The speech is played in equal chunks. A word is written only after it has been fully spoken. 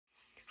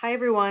Hi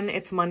everyone,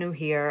 it's Manu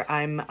here.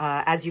 I'm,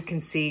 as you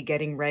can see,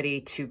 getting ready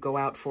to go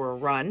out for a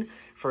run,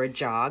 for a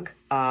jog.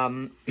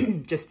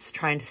 Just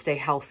trying to stay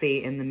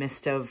healthy in the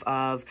midst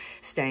of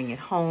staying at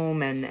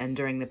home and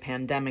during the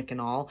pandemic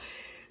and all.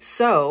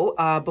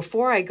 So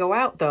before I go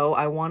out though,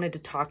 I wanted to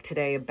talk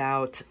today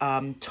about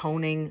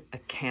toning a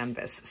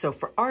canvas. So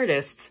for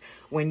artists,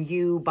 when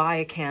you buy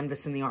a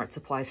canvas in the art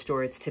supply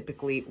store, it's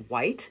typically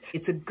white.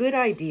 It's a good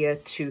idea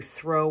to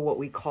throw what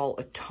we call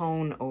a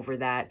tone over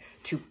that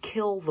to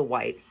kill the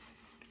white.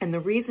 And the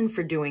reason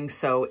for doing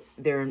so,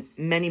 there are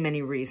many,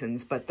 many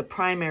reasons, but the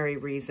primary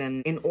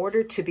reason, in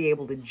order to be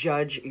able to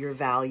judge your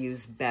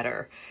values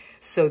better,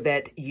 so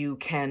that you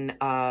can,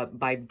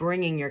 by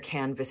bringing your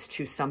canvas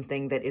to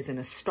something that is in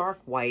a stark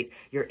white,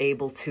 you're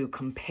able to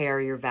compare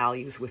your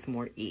values with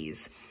more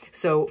ease.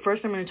 So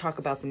first I'm going to talk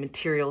about the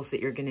materials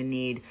that you're going to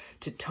need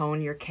to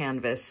tone your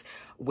canvas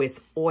with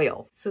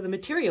oil. So the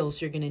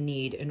materials you're going to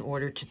need in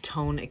order to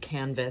tone a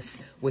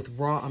canvas with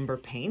raw umber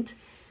paint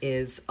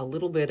is a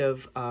little bit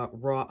of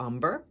raw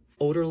umber,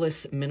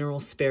 odorless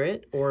mineral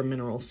spirit or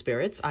mineral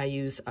spirits. I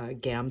use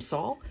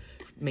Gamsol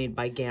made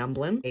by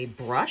Gamblin, a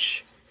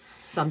brush.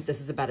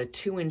 This is about a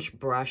 2-inch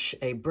brush,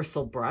 a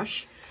bristle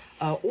brush,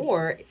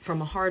 or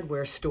from a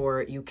hardware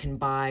store, you can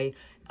buy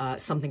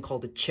something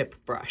called a chip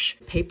brush.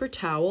 Paper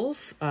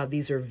towels,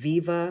 these are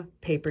Viva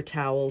paper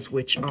towels,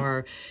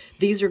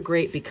 these are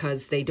great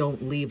because they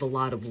don't leave a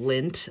lot of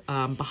lint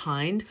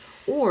behind,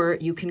 or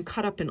you can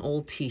cut up an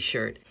old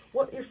t-shirt.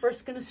 What you're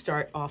first going to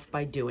start off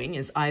by doing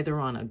is either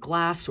on a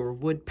glass or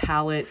wood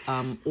palette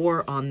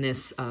or on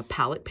this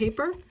palette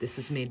paper. This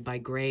is made by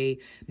Gray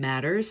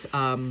Matters.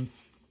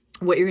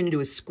 What you're going to do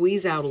is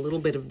squeeze out a little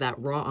bit of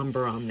that raw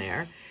umber on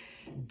there.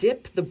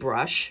 Dip the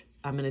brush.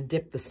 I'm going to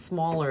dip the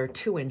smaller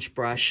 2-inch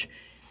brush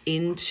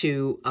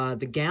into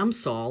the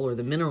Gamsol or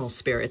the mineral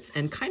spirits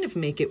and kind of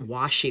make it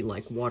washy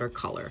like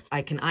watercolor.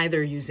 I can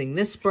either using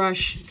this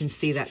brush, you can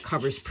see that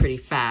covers pretty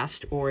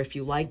fast, or if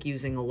you like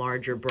using a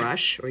larger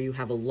brush or you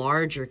have a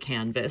larger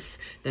canvas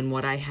than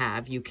what I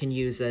have, you can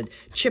use a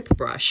chip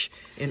brush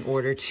in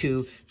order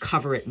to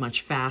cover it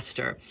much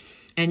faster.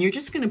 And you're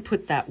just going to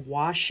put that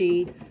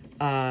washy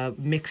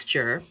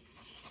mixture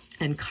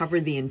and cover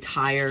the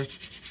entire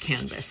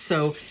canvas.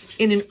 So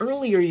in an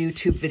earlier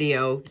YouTube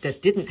video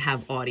that didn't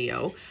have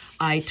audio,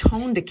 I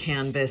toned a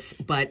canvas,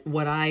 but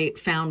what I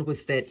found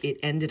was that it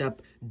ended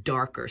up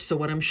darker. So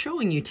what I'm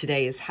showing you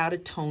today is how to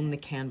tone the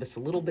canvas a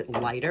little bit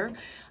lighter.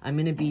 I'm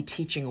going to be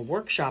teaching a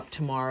workshop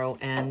tomorrow,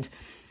 and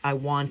I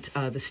want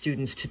the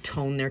students to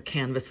tone their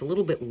canvas a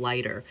little bit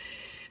lighter.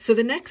 So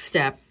the next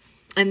step,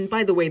 and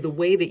by the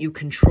way that you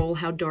control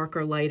how dark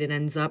or light it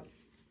ends up,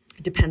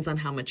 depends on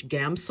how much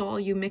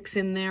Gamsol you mix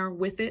in there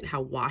with it,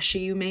 how washy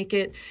you make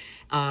it,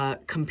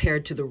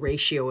 compared to the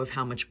ratio of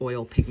how much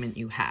oil pigment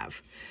you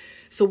have.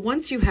 So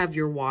once you have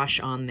your wash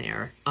on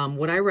there,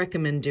 what I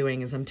recommend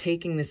doing is I'm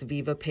taking this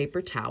Viva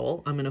paper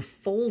towel, I'm going to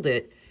fold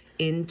it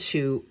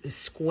into a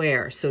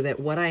square so that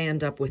what I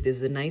end up with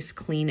is a nice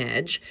clean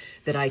edge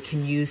that I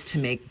can use to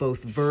make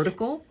both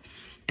vertical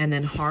and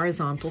then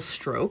horizontal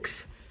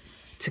strokes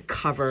to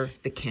cover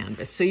the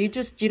canvas. So you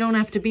don't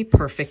have to be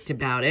perfect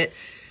about it.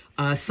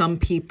 Some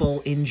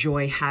people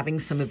enjoy having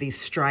some of these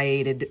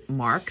striated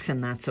marks,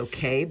 and that's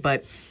okay.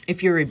 But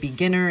if you're a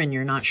beginner and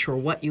you're not sure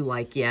what you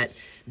like yet,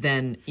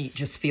 then you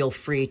just feel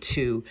free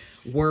to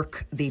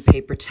work the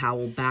paper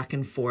towel back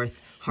and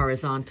forth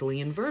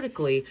horizontally and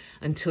vertically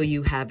until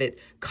you have it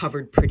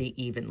covered pretty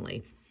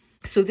evenly.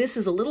 So this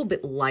is a little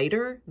bit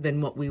lighter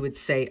than what we would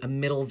say a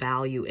middle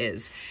value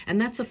is, and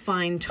that's a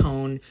fine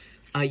tone.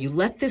 You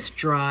let this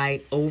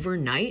dry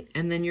overnight,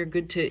 and then you're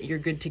good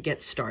to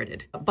get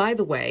started. By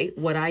the way,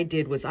 what I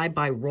did was I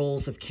buy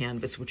rolls of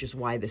canvas, which is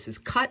why this is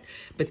cut,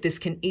 but this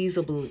can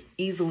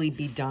easily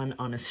be done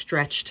on a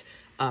stretched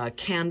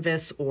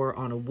canvas or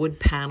on a wood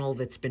panel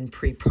that's been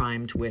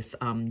pre-primed with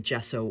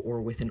gesso or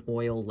with an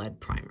oil lead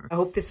primer. I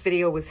hope this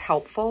video was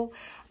helpful.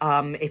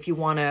 If you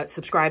want to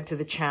subscribe to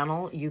the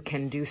channel, you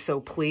can do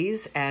so,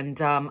 please.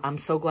 And I'm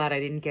so glad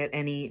I didn't get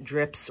any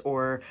drips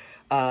or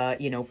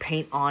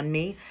paint on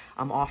me.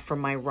 I'm off from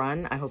my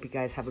run. I hope you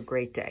guys have a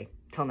great day.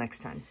 Till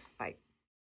next time. Bye.